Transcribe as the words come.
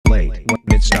Late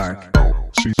when it's dark,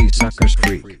 see these suckers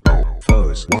freak.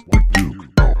 Foes, what we do?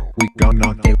 we gon'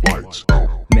 knock they Lights,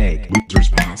 make losers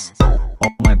pass.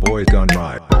 all my boys gon'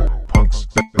 ride. Punks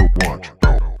that go watch.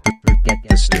 Get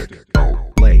the stick.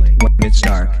 Late when it's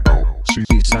dark, See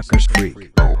these suckers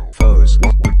freak. Foes,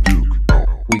 what we do?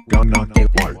 we gon' knock they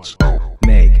Lights,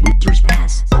 make losers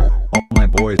pass. all my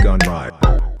boys gon' ride.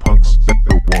 Punks that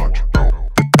go watch.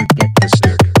 Get the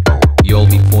stick. You'll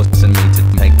be forcing me to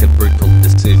make a brutal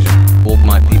decision. All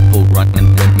my people run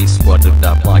and let me squatted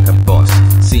up like a boss.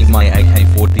 See my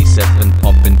AK-47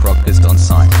 poppin' practiced on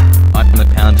sight. I'm a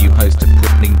pound you host of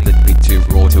pudding that be too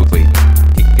raw to eat.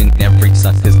 Kicking every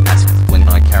sucker's ass when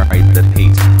I carry the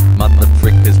heat. Mother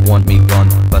frickers want me gone,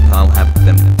 but I'll have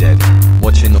them dead.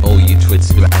 Watching all you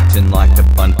twits who acting like a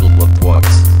bundle of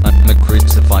twats. I'm a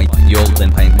crucify y'all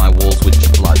then paint my walls with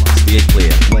your blood. Steer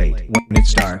clear. Late when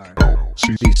it's dark,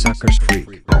 See these suckers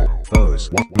freak. Foes,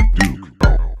 what we do?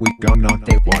 we gon' knock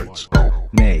they Lights,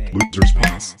 make losers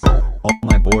pass. all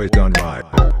my boys gon' ride.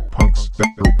 Punks that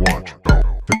go watch.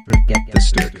 Get the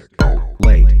stick.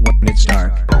 Late when it's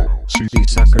dark, See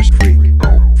these suckers freak.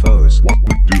 Foes, what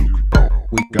we do?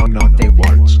 we gon' knock they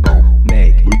Lights,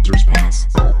 make losers pass.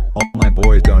 all my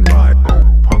boys gon' ride.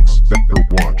 Punks that go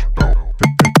watch.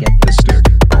 Get the stick.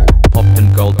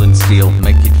 Poppin' gold and steel,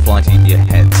 make it fly to your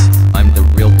heads. I'm the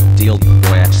real deal,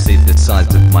 boy, I see the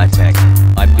size of my tech.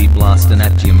 I be blasting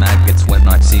at you maggots when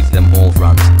I see them all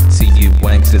run. See you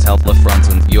wanksters help the front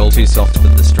and you're too soft for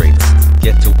the streets.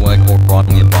 Get to work or rot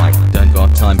on your bike, don't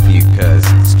got time for you cuz.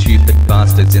 Stupid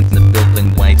bastards in the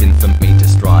building waiting for me to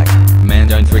strike. Man,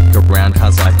 don't frick around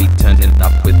cuz I be turning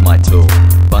up